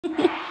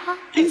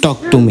Talk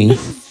to me.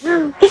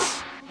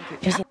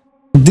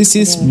 This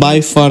is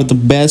by far the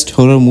best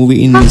horror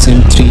movie in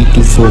recent 3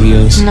 to 4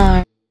 years.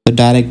 No. The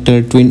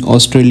director, twin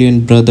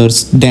Australian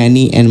brothers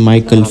Danny and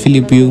Michael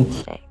Philippou,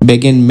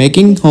 began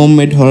making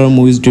homemade horror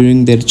movies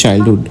during their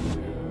childhood.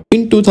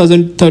 In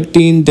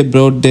 2013, they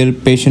brought their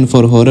passion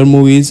for horror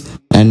movies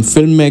and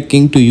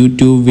filmmaking to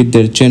YouTube with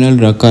their channel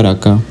Raka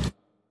Raka,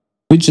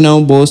 which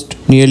now boasts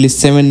nearly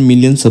 7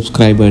 million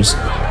subscribers.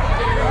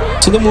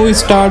 So the movie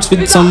starts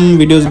with some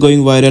videos going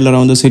viral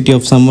around the city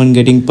of someone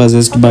getting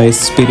possessed by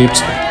spirits.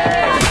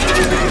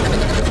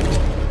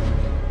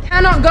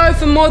 Cannot go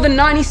for more than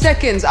 90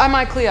 seconds. Am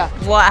I clear?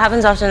 What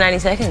happens after 90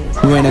 seconds?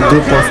 When a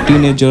group of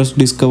teenagers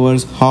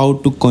discovers how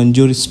to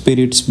conjure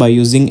spirits by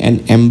using an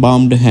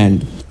embalmed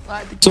hand.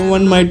 So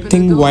one might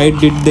think, why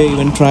did they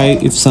even try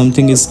if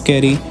something is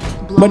scary?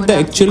 But the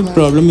actual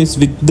problem is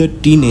with the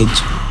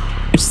teenage.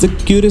 It's the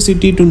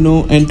curiosity to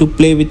know and to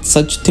play with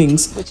such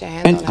things,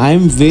 and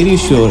I'm very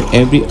sure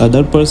every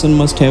other person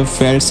must have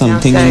felt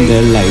something in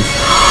their life.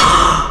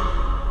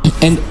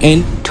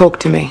 And Talk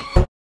to me.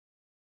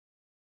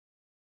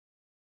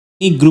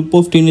 any group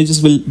of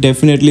teenagers will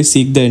definitely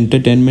seek the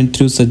entertainment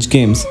through such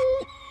games.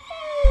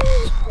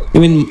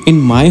 Even in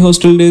my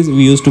hostel days,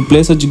 we used to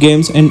play such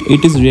games and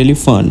it is really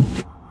fun.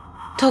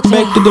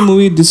 Back to the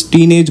movie, this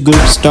teenage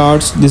group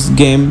starts this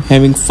game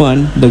having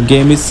fun. The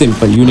game is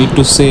simple. You need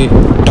to say,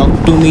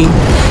 talk to me,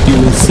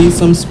 you will see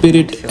some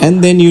spirit,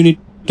 and then you need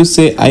to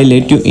say, I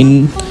let you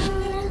in,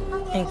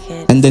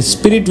 and the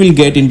spirit will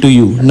get into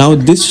you. Now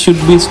this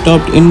should be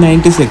stopped in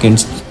 90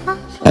 seconds.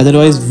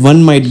 Otherwise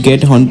one might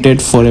get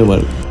haunted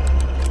forever.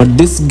 But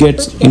this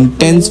gets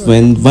intense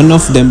when one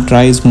of them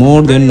tries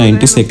more than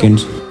 90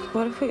 seconds.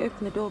 What if we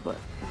open the door, but...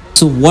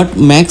 So what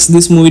makes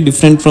this movie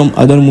different from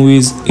other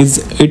movies is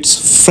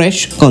its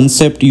fresh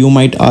concept. You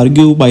might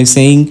argue by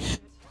saying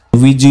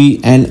Ouija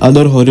and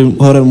other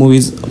horror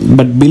movies,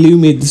 but believe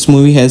me, this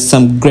movie has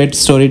some great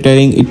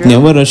storytelling. It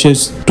never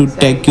rushes to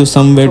take you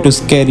somewhere to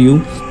scare you.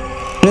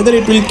 Rather,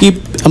 it will keep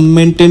a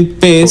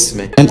maintained pace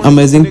and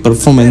amazing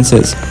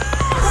performances.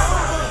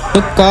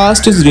 The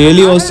cast is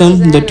really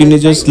awesome. The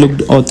teenagers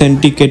looked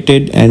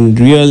authenticated and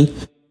real.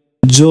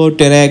 Joe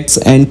Terrax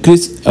and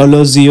Chris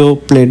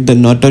Alozio played the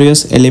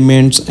notorious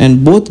elements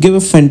and both gave a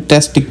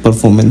fantastic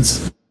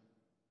performance.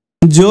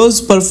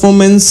 Joe's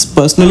performance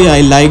personally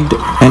I liked,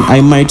 and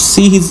I might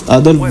see his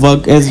other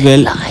work as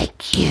well.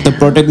 The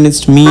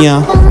protagonist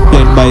Mia,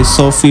 played by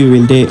Sophie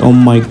Wilde, oh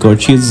my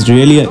god, she is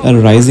really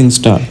a rising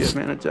star.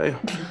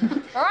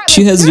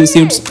 She has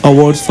received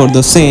awards for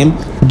the same.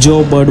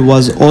 Joe Bird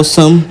was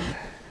awesome.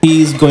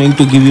 He is going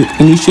to give you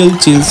initial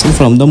chills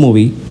from the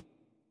movie.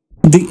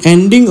 The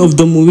ending of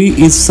the movie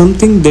is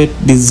something that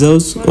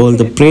deserves all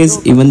the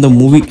praise. Even the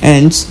movie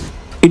ends,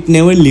 it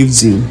never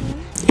leaves you.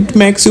 It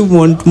makes you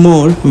want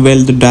more.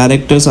 Well, the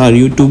directors are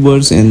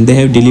YouTubers and they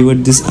have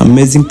delivered this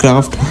amazing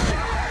craft.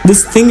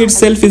 This thing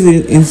itself is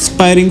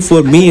inspiring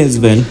for me as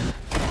well.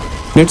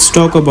 Let's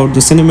talk about the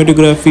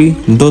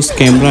cinematography. Those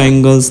camera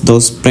angles,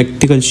 those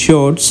practical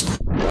shots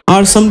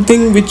are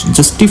something which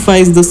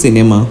justifies the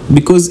cinema,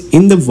 because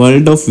in the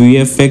world of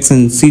VFX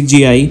and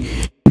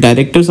CGI,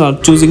 directors are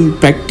choosing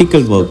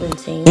practical work.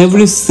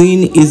 Every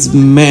scene is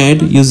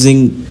made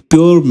using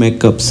pure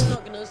makeups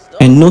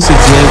and no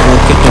CGI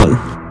work at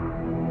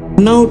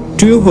all. Now,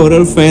 true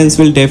horror fans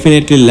will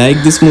definitely like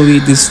this movie.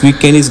 This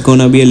weekend is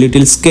gonna be a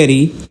little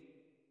scary,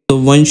 so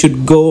one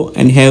should go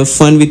and have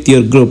fun with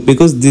your group,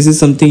 because this is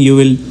something you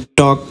will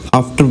talk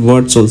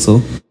afterwards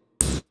also.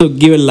 So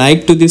give a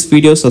like to this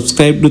video,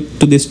 subscribe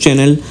to this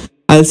channel.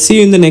 I'll see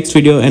you in the next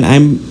video, and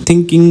I'm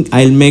thinking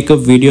I'll make a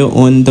video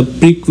on the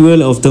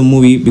prequel of the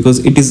movie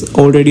because it is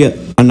already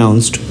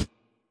announced.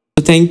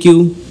 So thank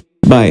you.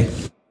 Bye.